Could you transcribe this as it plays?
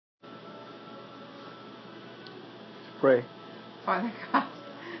Pray. Father God,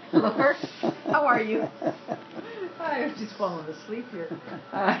 Lord, how are you? I'm just falling asleep here.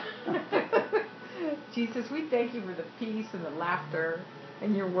 Jesus, we thank you for the peace and the laughter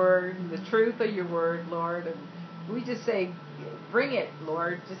in your word, and the truth of your word, Lord. And we just say, bring it,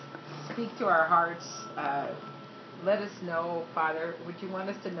 Lord. Just speak to our hearts. Let us know, Father, what you want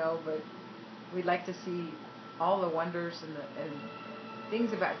us to know, but we'd like to see all the wonders and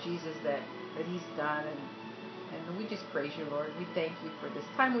things about Jesus that he's done. And we just praise you, Lord. We thank you for this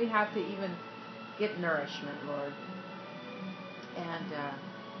time we have to even get nourishment, Lord. And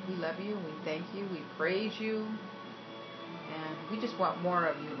we love you, and we thank you, we praise you, and we just want more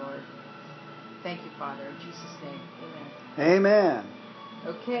of you, Lord. Thank you, Father. In Jesus' name, amen. Amen.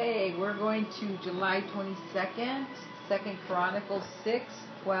 Okay, we're going to July 22nd, 2 Chronicles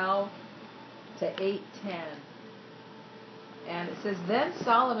 6:12 to 8:10. And it says, Then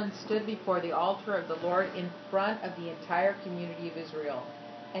Solomon stood before the altar of the Lord in front of the entire community of Israel,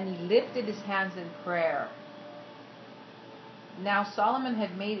 and he lifted his hands in prayer. Now Solomon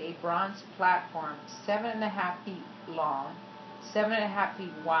had made a bronze platform 7.5 feet long, 7.5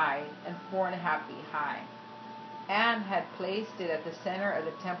 feet wide, and 4.5 feet high, and had placed it at the center of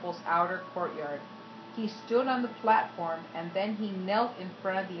the temple's outer courtyard. He stood on the platform, and then he knelt in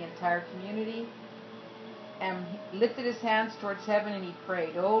front of the entire community and lifted his hands towards heaven, and he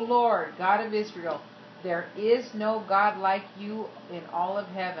prayed, O Lord, God of Israel, there is no God like you in all of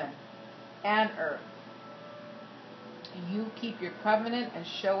heaven and earth. You keep your covenant and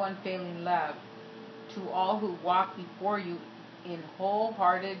show unfailing love to all who walk before you in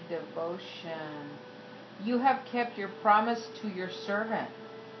wholehearted devotion. You have kept your promise to your servant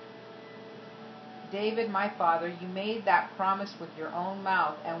David, my father. You made that promise with your own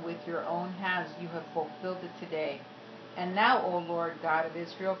mouth, and with your own hands you have fulfilled it today. And now, O Lord God of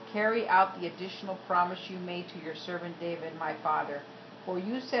Israel, carry out the additional promise you made to your servant David, my father. For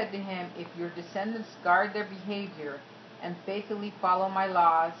you said to him, if your descendants guard their behavior and faithfully follow my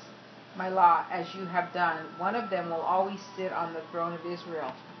law as you have done, one of them will always sit on the throne of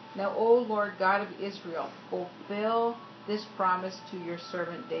Israel. Now, O Lord God of Israel, fulfill this promise to your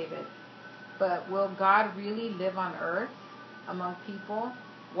servant David. But will God really live on earth among people?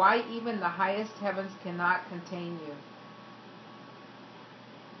 Why, even the highest heavens cannot contain you.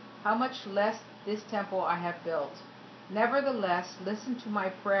 How much less this temple I have built. Nevertheless, listen to my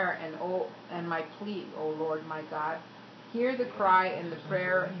prayer and my plea, O Lord my God. Hear the cry and the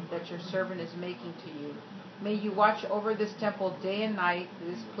prayer that your servant is making to you. May you watch over this temple day and night,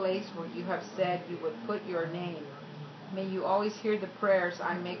 this place where you have said you would put your name. May you always hear the prayers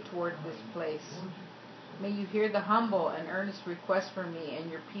I make toward this place. May you hear the humble and earnest request for me and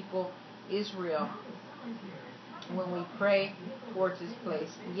your people Israel when we pray towards this place.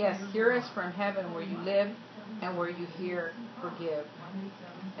 Yes, hear us from heaven where you live, and where you hear, forgive.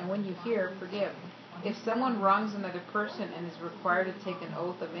 And when you hear, forgive. If someone wrongs another person and is required to take an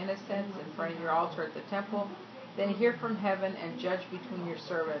oath of innocence in front of your altar at the temple, then hear from heaven and judge between your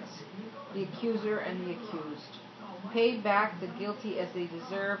servants, the accuser and the accused. Pay back the guilty as they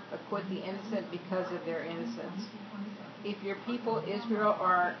deserve, acquit the innocent because of their innocence. If your people Israel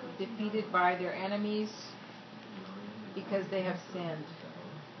are defeated by their enemies because they have sinned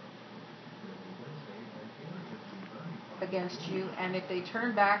against you, and if they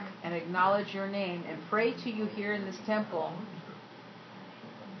turn back and acknowledge your name and pray to you here in this temple,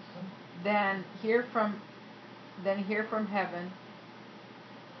 then hear from heaven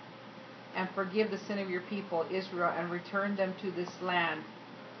and forgive the sin of your people Israel, and return them to this land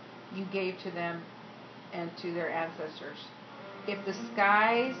you gave to them and to their ancestors. If the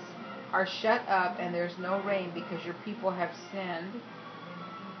skies are shut up and there's no rain because your people have sinned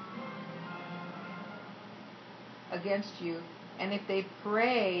against you, and if they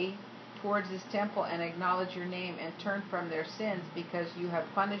pray towards this temple and acknowledge your name and turn from their sins because you have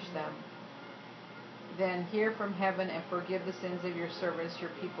punished them, then hear from heaven and forgive the sins of your servants, your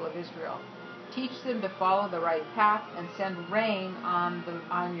people of Israel. Teach them to follow the right path and send rain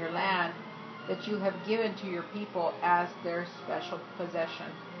on your land that you have given to your people as their special possession.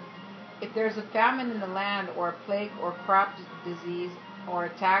 If there's a famine in the land, or a plague or crop disease, or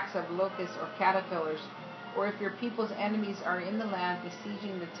attacks of locusts or caterpillars, or if your people's enemies are in the land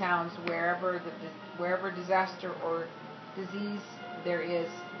besieging the towns, wherever disaster or disease there is,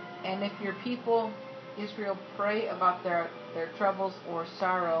 and if your people Israel pray about their troubles or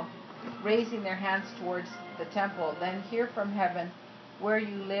sorrow, raising their hands towards the temple, then hear from heaven where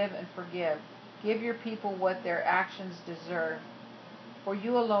you live and forgive. Give your people what their actions deserve, for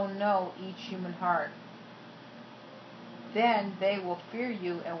you alone know each human heart. Then they will fear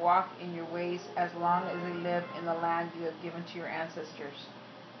you and walk in your ways as long as they live in the land you have given to your ancestors.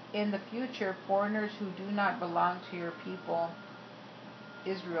 In the future, foreigners who do not belong to your people,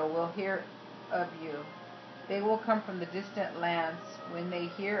 Israel, will hear of you. They will come from the distant lands when they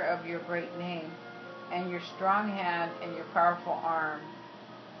hear of your great name and your strong hand and your powerful arm.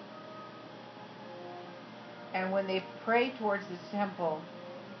 And when they pray towards this temple,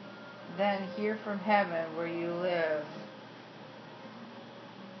 then hear from heaven where you live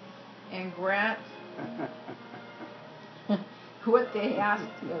and grant what they ask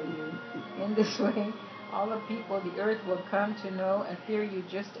of you. In this way, all the people of the earth will come to know and fear you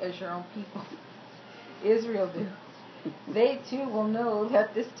just as your own people, Israel, do. They too will know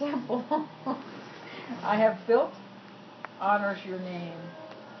that this temple I have built honors your name.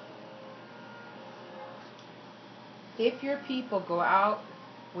 If your people go out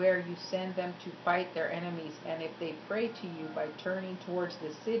where you send them to fight their enemies, and if they pray to you by turning towards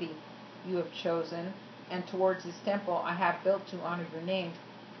the city you have chosen, and towards this temple I have built to honor your name,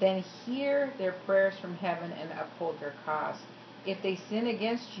 then hear their prayers from heaven and uphold their cause. If they sin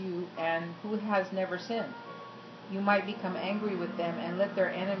against you, and who has never sinned, you might become angry with them and let their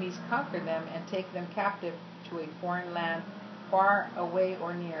enemies conquer them and take them captive to a foreign land, far away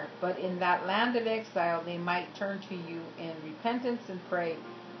or near. But in that land of exile they might turn to you in repentance and pray,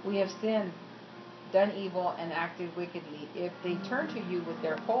 we have sinned, done evil, and acted wickedly. If they turn to you with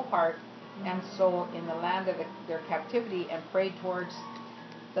their whole heart and soul in the land of their captivity and pray towards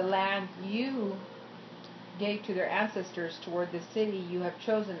the land you gave to their ancestors, toward the city you have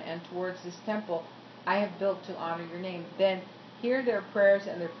chosen, and towards this temple I have built to honor your name, then hear their prayers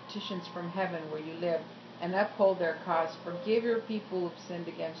and their petitions from heaven where you live, and uphold their cause. Forgive your people who have sinned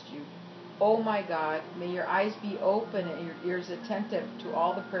against you. O my God, may your eyes be open and your ears attentive to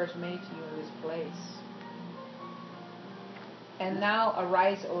all the prayers made to you in this place. And now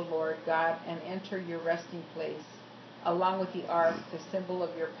arise, O Lord God, and enter your resting place, along with the ark, the symbol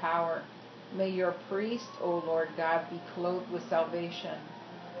of your power. May your priest, O Lord God, be clothed with salvation.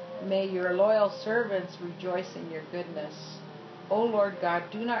 May your loyal servants rejoice in your goodness. O Lord God,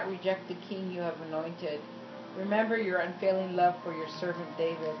 do not reject the king you have anointed. Remember your unfailing love for your servant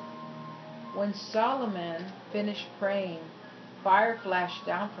David. When Solomon finished praying, fire flashed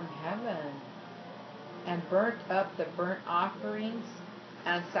down from heaven and burnt up the burnt offerings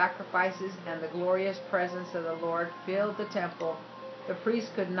and sacrifices, and the glorious presence of the Lord filled the temple. The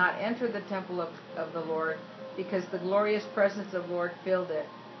priest could not enter the temple of the Lord, because the glorious presence of the Lord filled it.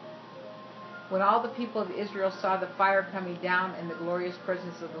 When all the people of Israel saw the fire coming down and the glorious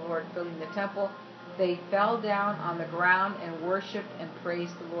presence of the Lord filling the temple, they fell down on the ground and worshipped and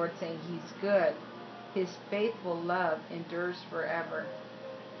praised the Lord, saying, He's good. His faithful love endures forever.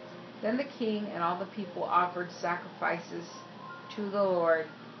 Then the king and all the people offered sacrifices to the Lord.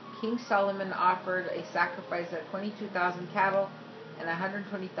 King Solomon offered a sacrifice of 22,000 cattle and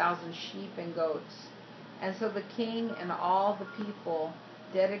 120,000 sheep and goats. And so the king and all the people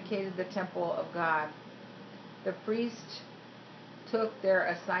dedicated the temple of God. The priests took their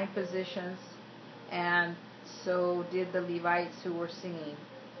assigned positions, and so did the Levites who were singing.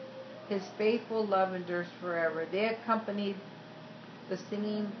 His faithful love endures forever. They accompanied the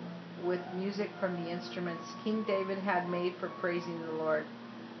singing with music from the instruments King David had made for praising the Lord.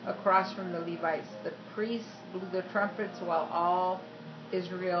 Across from the Levites, the priests blew the trumpets while all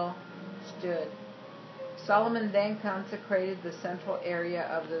Israel stood. Solomon then consecrated the central area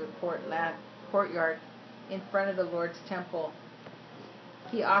of the courtyard in front of the Lord's temple.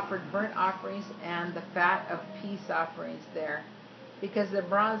 He offered burnt offerings and the fat of peace offerings there, because the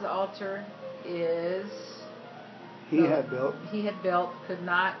bronze altar he had built could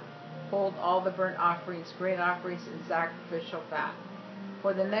not hold all the burnt offerings, grain offerings, and sacrificial fat.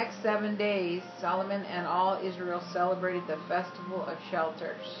 For the next 7 days, Solomon and all Israel celebrated the Festival of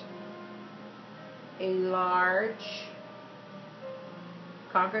Shelters. A large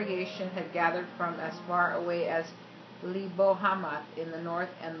congregation had gathered from as far away as Lebo-Hamath in the north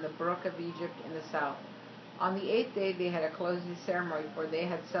and the brook of Egypt in the south. On the 8th day they had a closing ceremony, for they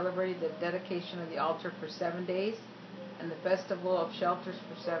had celebrated the dedication of the altar for 7 days and the Festival of Shelters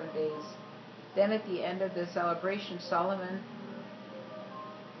for 7 days. Then at the end of the celebration, Solomon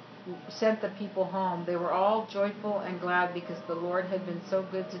sent the people home. They were all joyful and glad because the Lord had been so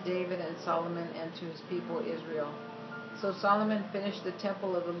good to David and Solomon and to his people Israel. So Solomon finished the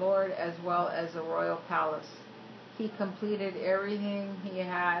temple of the Lord as well as the royal palace. He completed everything he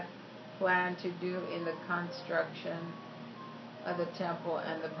had planned to do in the construction of the temple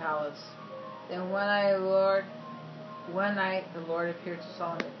and the palace. Then one night the Lord appeared to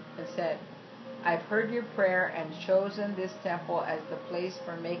Solomon and said, I've heard your prayer and chosen this temple as the place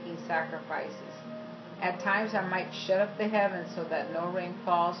for making sacrifices. At times I might shut up the heavens so that no rain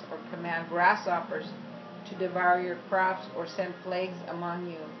falls, or command grasshoppers to devour your crops, or send plagues among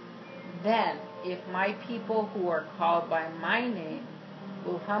you. Then, if my people who are called by my name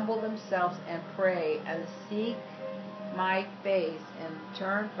will humble themselves and pray and seek my face and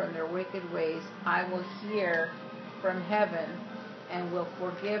turn from their wicked ways, I will hear from heaven and will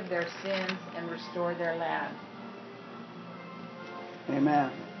forgive their sins and restore their land.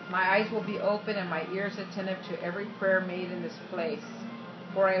 Amen. My eyes will be open and my ears attentive to every prayer made in this place.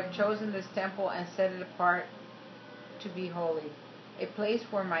 For I have chosen this temple and set it apart to be holy, a place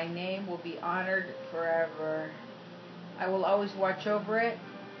where my name will be honored forever. I will always watch over it,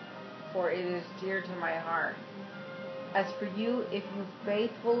 for it is dear to my heart. As for you, if you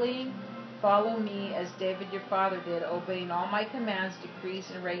faithfully follow me as David your father did, obeying all my commands,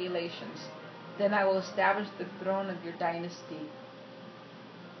 decrees, and regulations, then I will establish the throne of your dynasty.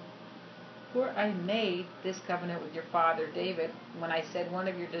 For I made this covenant with your father David when I said one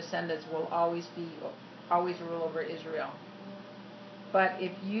of your descendants will always rule over Israel. But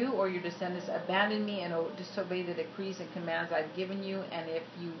if you or your descendants abandon me and disobey the decrees and commands I've given you, and if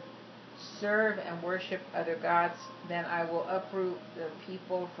you serve and worship other gods, then I will uproot the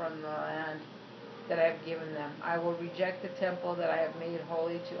people from the land that I have given them. I will reject the temple that I have made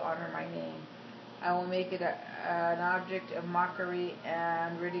holy to honor my name. I will make it an object of mockery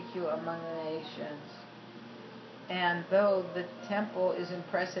and ridicule among the nations. And though the temple is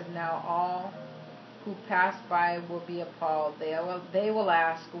impressive now, all who pass by will be appalled. They will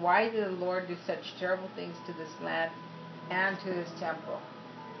ask, why did the Lord do such terrible things to this land and to this temple?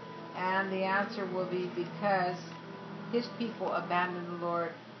 And the answer will be, because his people abandoned the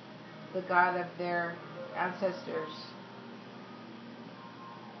Lord, the God of their ancestors,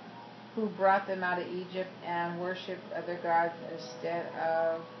 who brought them out of Egypt, and worshipped other gods instead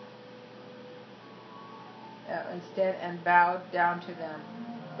and bowed down to them.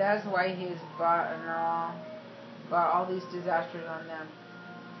 That is why he has brought all these disasters on them.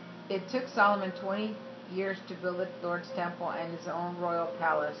 It took Solomon 20 years to build the Lord's temple and his own royal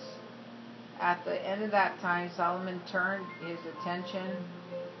palace. At the end of that time, Solomon turned his attention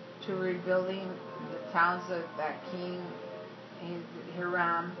to rebuilding the towns that King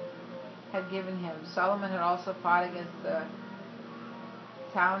Hiram had given him. Solomon had also fought against the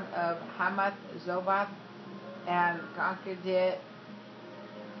town of Hamath Zobath and conquered it.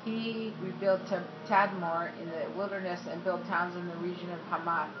 He rebuilt Tadmor in the wilderness and built towns in the region of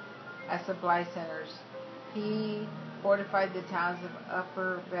Hamath as supply centers. He fortified the towns of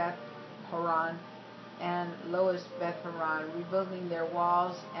Upper Beth Horon and Lowest Beth Horon, rebuilding their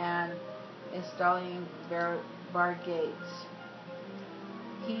walls and installing barred gates.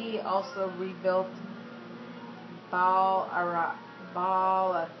 He also rebuilt Baalath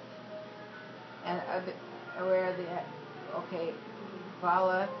and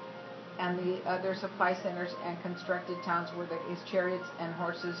Baalath and the other supply centers, and constructed towns where his chariots and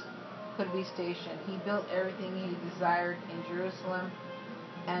horses could be stationed. He built everything he desired in Jerusalem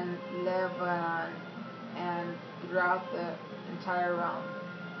and Lebanon and throughout the entire realm.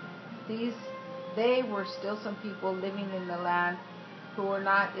 They were still some people living in the land who were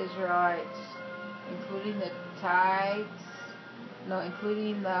not Israelites, including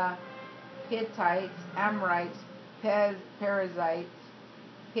the Hittites, Amorites, Perizzites,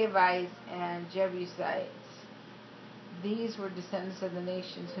 Hivites, and Jebusites. These were descendants of the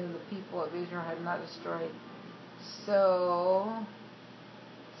nations whom the people of Israel had not destroyed. So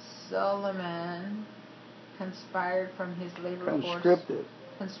Solomon conspired from his labor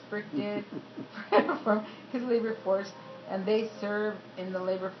force, and they serve in the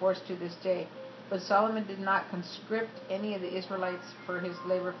labor force to this day. But Solomon did not conscript any of the Israelites for his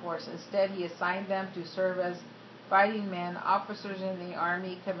labor force. Instead, he assigned them to serve as fighting men, officers in the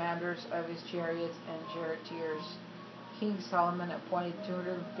army, commanders of his chariots and charioteers. King Solomon appointed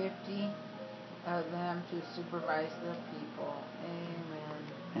 250 of them to supervise the people.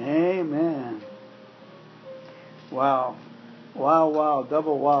 Amen. Amen. Wow. Wow.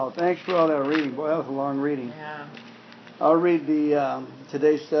 Double wow. Thanks for all that reading. Boy, that was a long reading. Yeah. I'll read the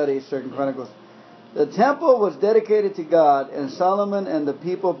today's study, 2 Chronicles. The temple was dedicated to God, and Solomon and the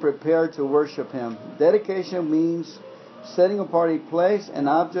people prepared to worship him. Dedication means setting apart a place, an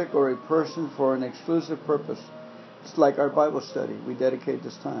object, or a person for an exclusive purpose. It's like our Bible study. We dedicate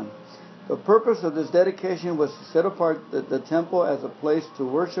this time. The purpose of this dedication was to set apart the temple as a place to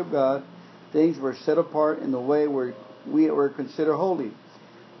worship God. Things were set apart in the way we were considered holy.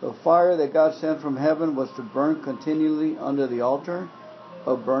 The fire that God sent from heaven was to burn continually under the altar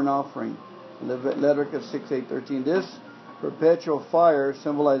of burnt offering. Leviticus 6:8-13. This perpetual fire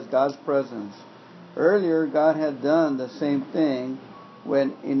symbolized God's presence. Earlier, God had done the same thing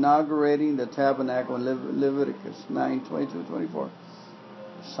when inaugurating the tabernacle in Leviticus 9:22-24.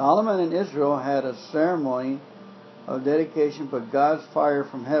 Solomon and Israel had a ceremony of dedication, but God's fire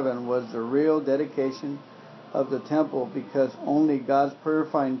from heaven was the real dedication of the temple, because only God's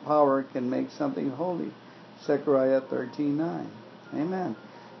purifying power can make something holy. Zechariah 13:9. Amen.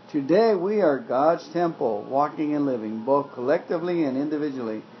 Today we are God's temple, walking and living, both collectively and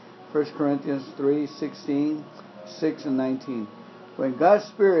individually. 1 Corinthians 3:16, 6 and 19. When God's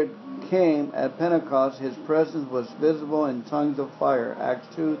Spirit came at Pentecost, His presence was visible in tongues of fire. Acts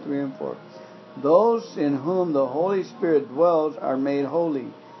 2:3 and 4. Those in whom the Holy Spirit dwells are made holy,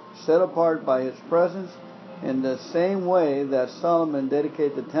 set apart by His presence, in the same way that Solomon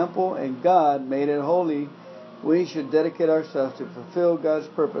dedicated the temple and God made it holy. We should dedicate ourselves to fulfill God's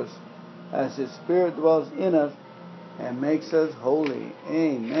purpose as His Spirit dwells in us and makes us holy.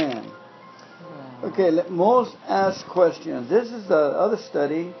 Amen. Okay, most ask questions. This is the other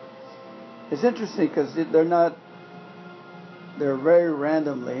study. It's interesting because they're very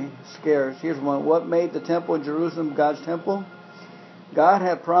randomly scarce. Here's one. What made the temple in Jerusalem God's temple? God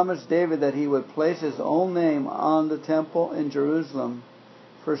had promised David that He would place His own name on the temple in Jerusalem.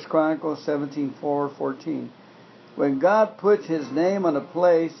 1 Chronicles 17:4-14. When God puts His name on a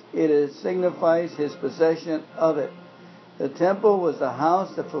place, it signifies His possession of it. The temple was the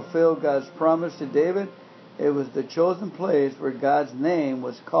house that fulfilled God's promise to David. It was the chosen place where God's name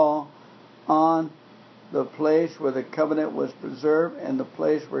was called on, the place where the covenant was preserved, and the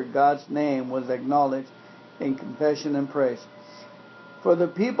place where God's name was acknowledged in confession and praise. For the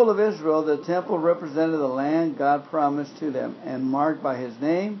people of Israel, the temple represented the land God promised to them, and marked by His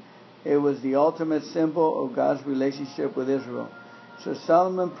name, it was the ultimate symbol of God's relationship with Israel. So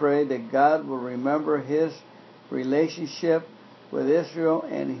Solomon prayed that God will remember His relationship with Israel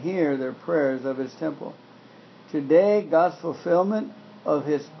and hear their prayers of His temple. Today, God's fulfillment of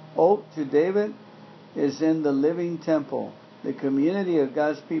His oath to David is in the living temple, the community of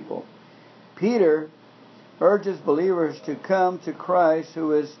God's people. Peter urges believers to come to Christ,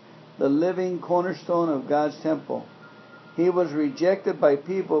 who is the living cornerstone of God's temple. He was rejected by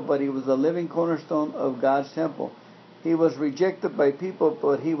people, but He was the living cornerstone of God's temple. He was rejected by people,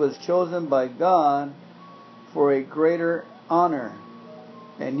 but He was chosen by God for a greater honor.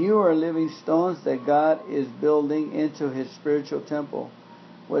 And you are living stones that God is building into His spiritual temple.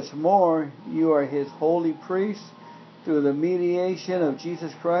 What's more, you are His holy priests. Through the mediation of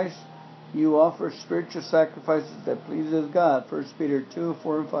Jesus Christ, you offer spiritual sacrifices that pleases God. 1 Peter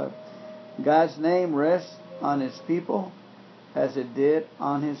 2:4 and 5. God's name rests on His people as it did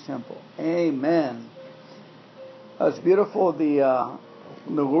on His temple. Amen. It's beautiful, the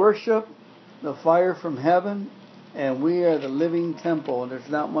worship, the fire from heaven, and we are the living temple. There's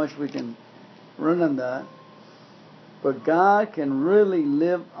not much we can run on that. But God can really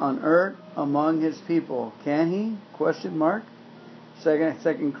live on earth among His people. Can He? Question mark.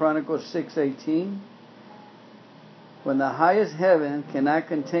 Second Chronicles 6:18. When the highest heaven cannot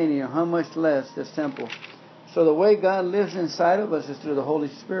contain you, how much less this temple? So the way God lives inside of us is through the Holy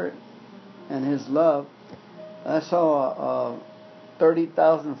Spirit and His love. I saw a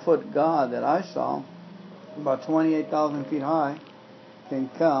 30,000 foot God that I saw, about 28,000 feet high, can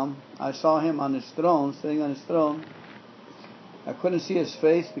come. I saw Him on His throne, sitting on His throne. I couldn't see His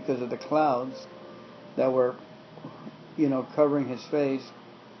face because of the clouds that were, covering His face.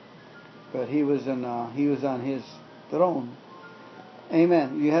 But He was on His throne.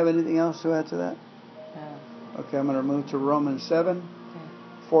 Amen. You have anything else to add to that? No. Okay, I'm going to move to Romans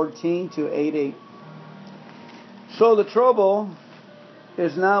 7:14 to 8:8. So the trouble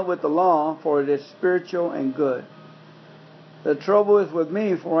is not with the law, for it is spiritual and good. The trouble is with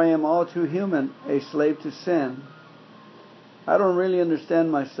me, for I am all too human, a slave to sin. I don't really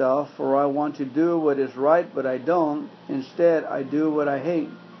understand myself, for I want to do what is right, but I don't. Instead, I do what I hate.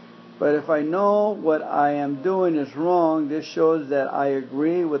 But if I know what I am doing is wrong, this shows that I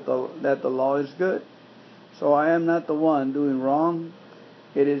agree with that the law is good. So I am not the one doing wrong.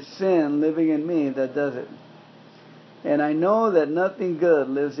 It is sin living in me that does it. And I know that nothing good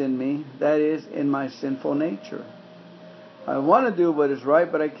lives in me, that is, in my sinful nature. I want to do what is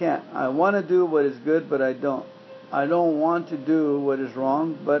right, but I can't. I want to do what is good, but I don't. I don't want to do what is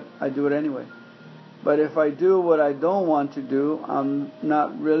wrong, but I do it anyway. But if I do what I don't want to do, I'm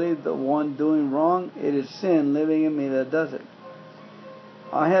not really the one doing wrong. It is sin living in me that does it.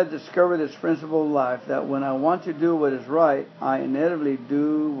 I have discovered this principle of life, that when I want to do what is right, I inevitably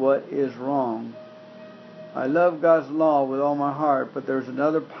do what is wrong. I love God's law with all my heart, but there's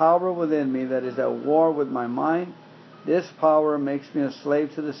another power within me that is at war with my mind. This power makes me a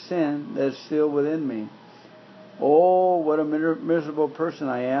slave to the sin that is still within me. Oh, what a miserable person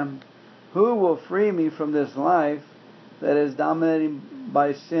I am. Who will free me from this life that is dominated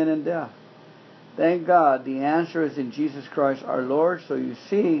by sin and death? Thank God, the answer is in Jesus Christ our Lord. So you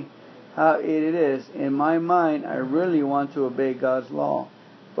see how it is. In my mind, I really want to obey God's law.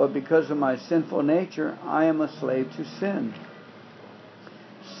 But because of my sinful nature, I am a slave to sin.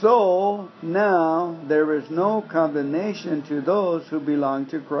 So now there is no condemnation to those who belong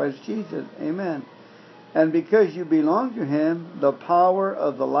to Christ Jesus. Amen. And because you belong to Him, the power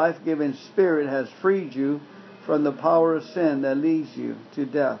of the life-giving Spirit has freed you from the power of sin that leads you to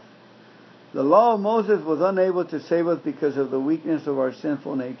death. The law of Moses was unable to save us because of the weakness of our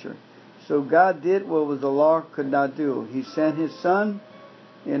sinful nature. So God did what the law could not do. He sent His Son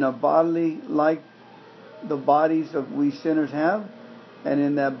in a bodily like the bodies of we sinners have. And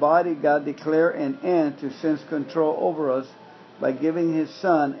in that body, God declared an end to sin's control over us by giving His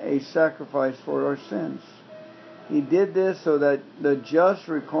Son a sacrifice for our sins. He did this so that the just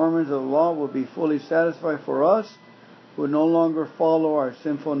requirements of the law would be fully satisfied for us, who no longer follow our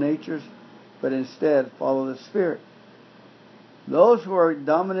sinful natures, but instead follow the Spirit. Those who are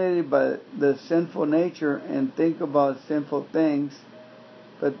dominated by the sinful nature and think about sinful things,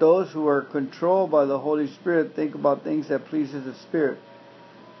 but those who are controlled by the Holy Spirit think about things that pleases the Spirit.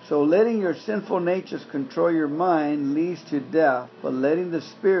 So letting your sinful natures control your mind leads to death, but letting the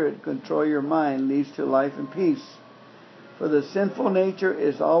Spirit control your mind leads to life and peace. For the sinful nature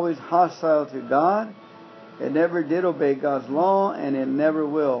is always hostile to God. It never did obey God's law, and it never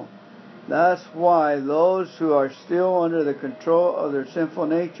will. That's why those who are still under the control of their sinful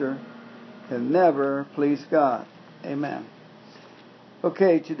nature can never please God. Amen.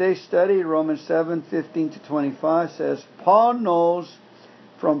 Okay, today's study, Romans 7:15-25 says, Paul knows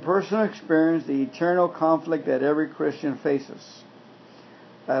from personal experience the eternal conflict that every Christian faces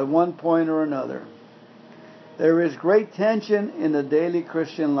at one point or another. There is great tension in the daily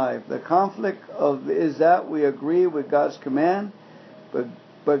Christian life. The conflict is that we agree with God's command,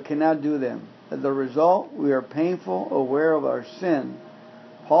 but cannot do them. As a result, we are painful, aware of our sin.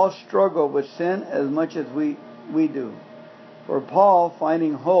 Paul struggled with sin as much as we do. For Paul,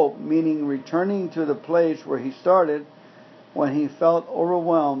 finding hope, meaning returning to the place where he started when he felt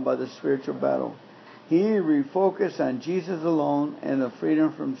overwhelmed by the spiritual battle. He refocused on Jesus alone and the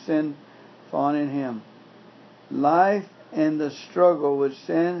freedom from sin found in Him. Life and the struggle with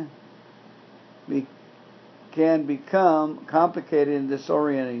sin can become complicated and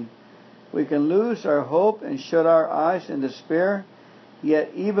disorienting. We can lose our hope and shut our eyes in despair.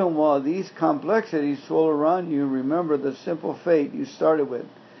 Yet even while these complexities swirl around you, remember the simple faith you started with,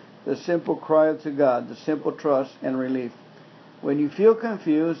 the simple cry to God, the simple trust and relief. When you feel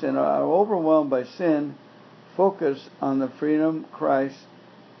confused and are overwhelmed by sin, focus on the freedom Christ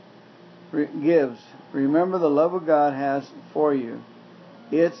gives. Remember the love of God has for you.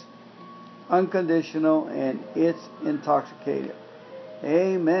 It's unconditional and it's intoxicating.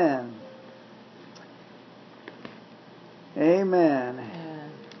 Amen.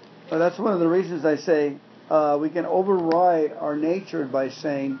 Amen. Well, that's one of the reasons I say we can override our nature by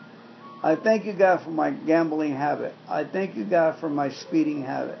saying, I thank you, God, for my gambling habit. I thank you, God, for my speeding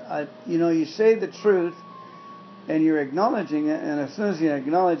habit. You say the truth and you're acknowledging it, and as soon as you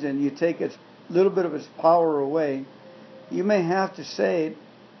acknowledge it and you take a little bit of its power away, you may have to say it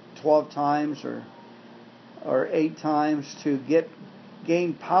 12 times or 8 times to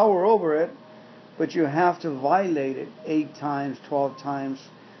gain power over it, but you have to violate it 8 times, 12 times,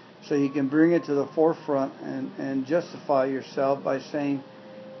 so you can bring it to the forefront and justify yourself by saying,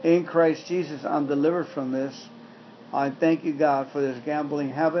 in Christ Jesus, I'm delivered from this. I thank you, God, for this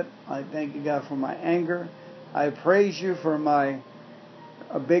gambling habit. I thank you, God, for my anger. I praise you for my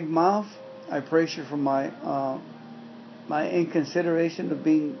big mouth. I praise you for my inconsideration of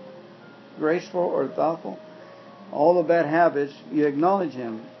being graceful or thoughtful. All the bad habits, you acknowledge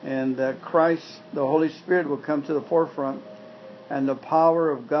Him, and Christ, the Holy Spirit, will come to the forefront, and the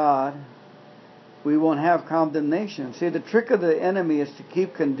power of God, we won't have condemnation. See, the trick of the enemy is to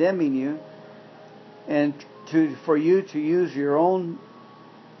keep condemning you and for you to use your own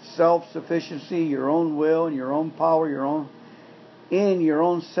self-sufficiency, your own will, and your own power, in your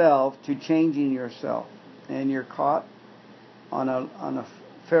own self to changing yourself. And you're caught on a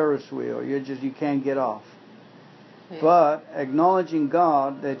Ferris wheel. You can't get off. Yeah. But acknowledging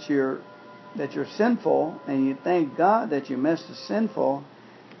God that you're sinful, and you thank God that you messed the sinful,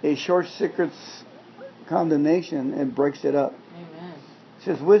 it short circuits condemnation and breaks it up. Amen.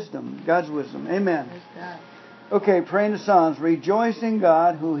 It's His wisdom, God's wisdom. Amen. Praise God. Okay, praying the Psalms. Rejoice in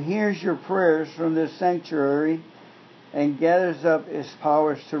God who hears your prayers from this sanctuary and gathers up His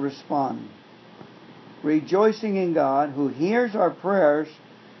powers to respond. Rejoicing in God who hears our prayers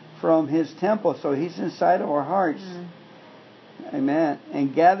from His temple. So He's inside of our hearts. Amen.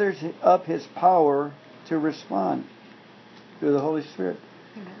 And gathers up His power to respond through the Holy Spirit.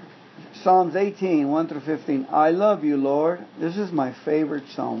 Amen. Psalms 18, 1 through 15. I love you, Lord. This is my favorite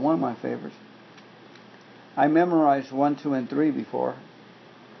psalm, one of my favorites. I memorized 1, 2, and 3 before.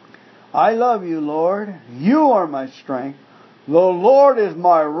 I love you, Lord. You are my strength. The Lord is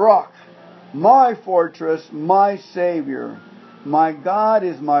my rock, my fortress, my Savior. My God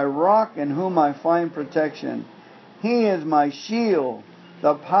is my rock in whom I find protection. He is my shield,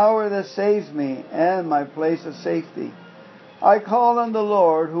 the power that saves me, and my place of safety. I called on the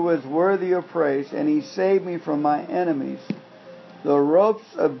Lord, who is worthy of praise, and He saved me from my enemies. The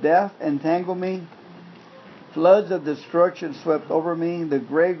ropes of death entangled me. Floods of destruction swept over me. The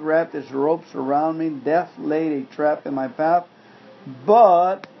grave wrapped its ropes around me. Death laid a trap in my path.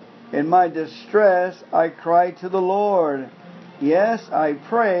 But in my distress I cried to the Lord. Yes, I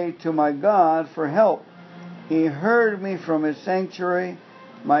prayed to my God for help. He heard me from His sanctuary.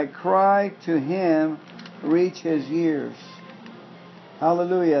 My cry to Him reached His ears.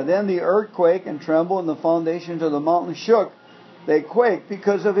 Hallelujah. Then the earth quaked and trembled, and the foundations of the mountain shook. They quaked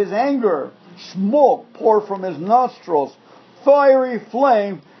because of His anger. Smoke poured from His nostrils. Fiery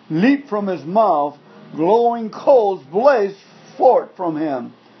flame leaped from His mouth. Glowing coals blazed forth from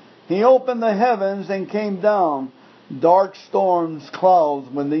Him. He opened the heavens and came down. Dark storms, clouds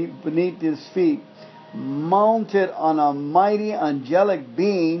beneath His feet. Mounted on a mighty angelic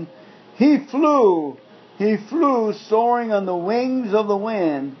being, He flew. He flew, soaring on the wings of the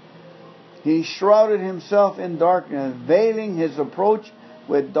wind. He shrouded Himself in darkness, veiling His approach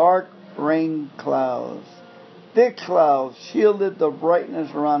with dark rain clouds. Thick clouds shielded the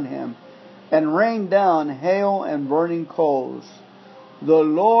brightness around Him, and rained down hail and burning coals. The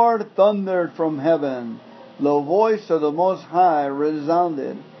Lord thundered from heaven. The voice of the Most High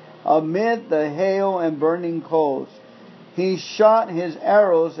resounded amid the hail and burning coals. He shot His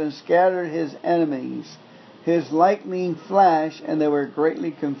arrows and scattered His enemies. His lightning flashed, and they were greatly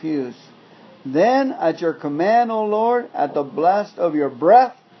confused. Then, at your command, O Lord, at the blast of your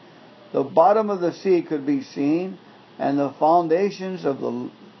breath, the bottom of the sea could be seen, and the foundations of the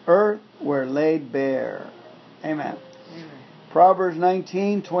earth were laid bare. Amen. Proverbs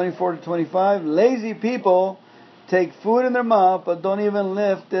 19, 24 to 25. Lazy people take food in their mouth, but don't even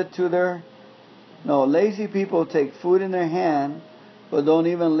lift it to their... No, lazy people take food in their hand, but don't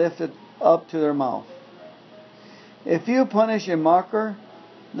even lift it up to their mouth. If you punish a mocker,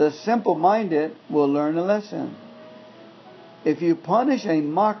 the simple-minded will learn a lesson. If you punish a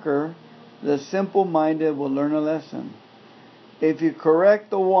mocker, the simple-minded will learn a lesson. If you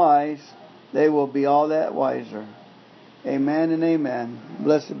correct the wise, they will be all that wiser. Amen and amen.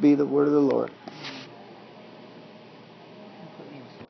 Blessed be the word of the Lord.